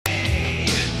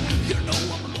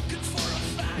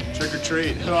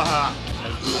treat. Come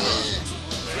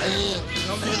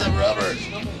to the rubber.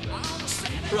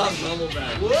 Rob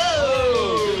Numbleback.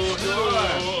 Whoa!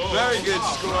 Very good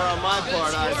score on my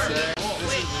part, I'd say.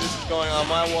 This is going on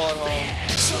my wall at home.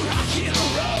 So rock and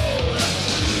roll.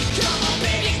 Come on,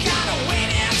 baby, gotta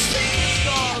win and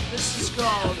see. This is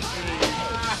called a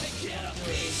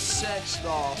sex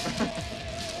doll.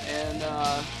 And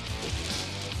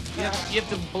you have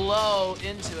to blow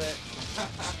into it.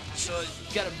 So you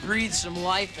gotta breathe some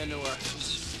life into her.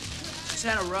 She's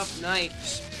had a rough night,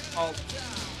 just all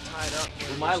tied up.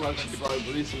 With my luck, she could probably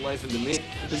breathe some life into me.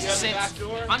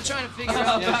 I'm trying to figure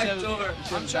out. Back door.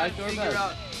 I'm trying to figure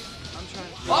out.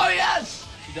 Oh, yes!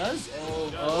 She does?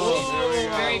 Oh,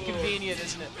 It's very convenient,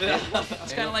 isn't it?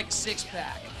 It's kind of like a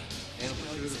six-pack. You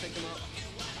just pick them up.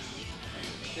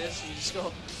 This, you just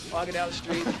go walking down the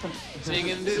street,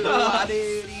 singing.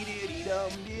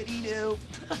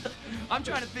 I'm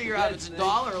trying to figure out if it's a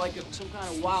doll or like some kind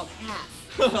of wild hat.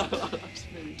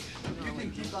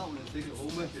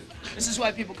 This is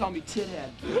why people call me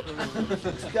Tithead.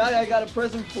 Guy, I got a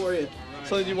present for you.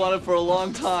 Something you wanted for a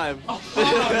long time. Oh,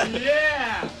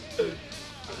 yeah! I've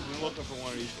been looking for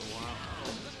one of these for a while.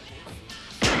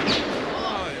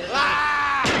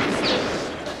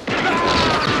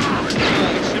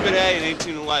 Exhibit A in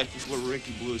 18 to Life is what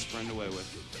Ricky blew his friend away with.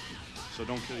 So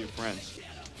don't kill your friends.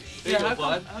 There you go,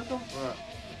 bud.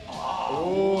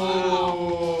 Oh!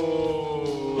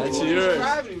 That's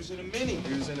yours. He was in a mini.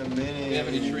 He was in a mini. Do you have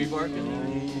any tree barking?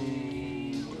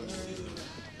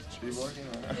 Tree barking?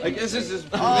 I guess this is.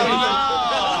 Oh!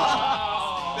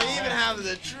 They even have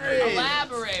the tree.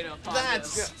 Elaborate upon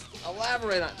this.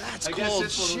 Elaborate on. That's I guess cold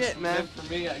this one shit, was man. meant for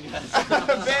me, I guess.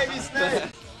 Baby snake.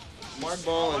 Mark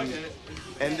Bolan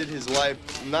ended his life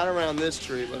not around this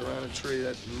tree, but around a tree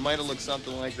that might have looked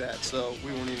something like that. So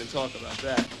we won't even talk about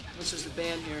that. This is the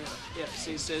band here. Yeah,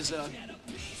 see, it says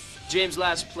James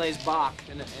Last plays Bach,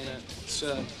 and It's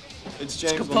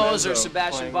James composer Lomenzo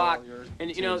Sebastian playing Bach. all your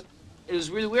And you know, tunes. it was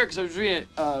really weird because I was reading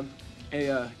a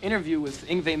interview with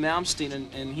Yngwie Malmsteen,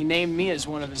 and he named me as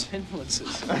one of his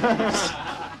influences.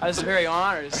 I was very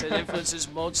honored. It said influences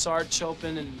Mozart,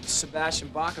 Chopin, and Sebastian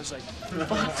Bach. I was like,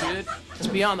 fuck, dude, it's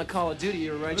beyond the Call of Duty.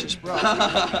 You're a righteous bro.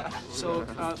 So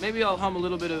maybe I'll hum a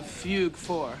little bit of Fugue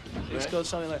 4. It goes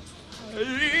something like.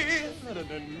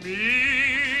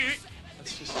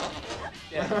 That's just,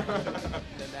 yeah. And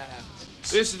then that happens.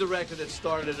 This is the record that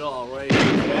started it all, right here.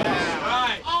 Yeah,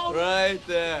 right. Right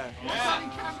there. Yeah.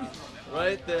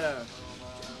 Right there.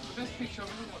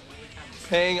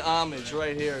 Paying homage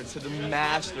right here to the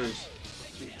masters.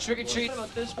 Trick or treat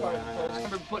about this part. I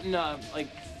remember putting like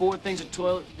 4 things of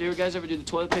toilet. Do you guys ever do the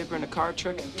toilet paper in a car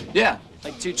trick? Yeah.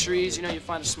 Like 2 trees, you know, you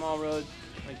find a small road,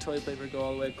 like toilet paper go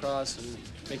all the way across and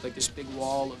make like this big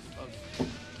wall of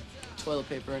toilet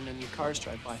paper, and then your cars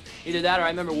drive by. Either that, or I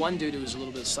remember one dude who was a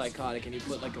little bit psychotic, and he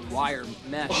put like a wire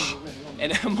mesh,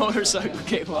 and a motorcycle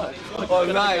came on. Oh,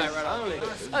 nice.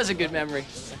 That was a good memory. I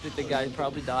think the guy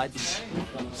probably died.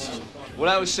 When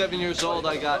I was 7 years old,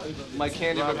 I got my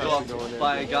candy ripped off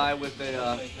by a guy with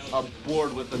a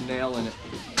board with a nail in it.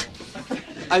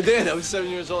 I did. I was 7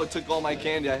 years old. I took all my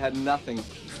candy. I had nothing.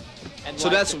 And So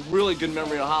that's a really good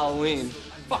memory of Halloween.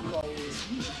 fuck.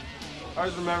 I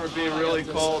just remember being really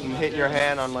cold and hitting your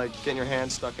hand on, like, getting your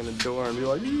hand stuck in the door and be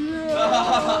like,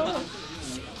 yeah!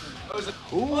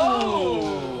 Ooh!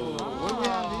 What do we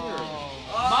have here?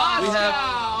 We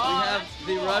have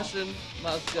the Russian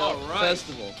Moscow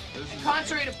Festival.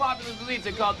 Contrary to popular belief,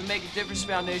 they call it the Make a Difference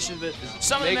Foundation, but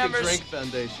some of the Make members. a Drink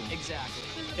Foundation. Exactly.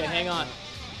 Okay, hang on.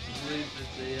 The,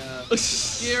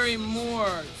 Gary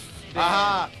Moore.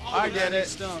 Aha! I get it.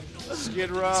 Stone.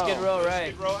 Skid Row. Skid Row,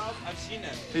 right? I've seen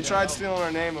that. He tried stealing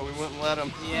our name, but we wouldn't let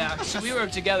him. Yeah, so we were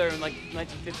together in like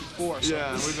 1954 or something.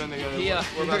 Yeah, we've been together. Yeah,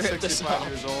 We're about ripped us 65 off.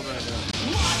 years old right now.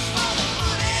 One for the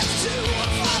money, 2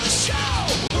 for the show.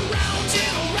 Around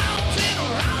and around and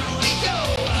around we go.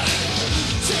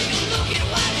 Take a look at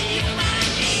what you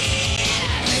might need.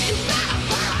 You gotta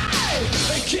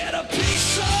hurry, get a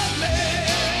piece of me.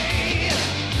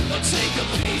 Take a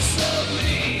piece of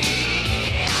me.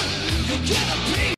 You get a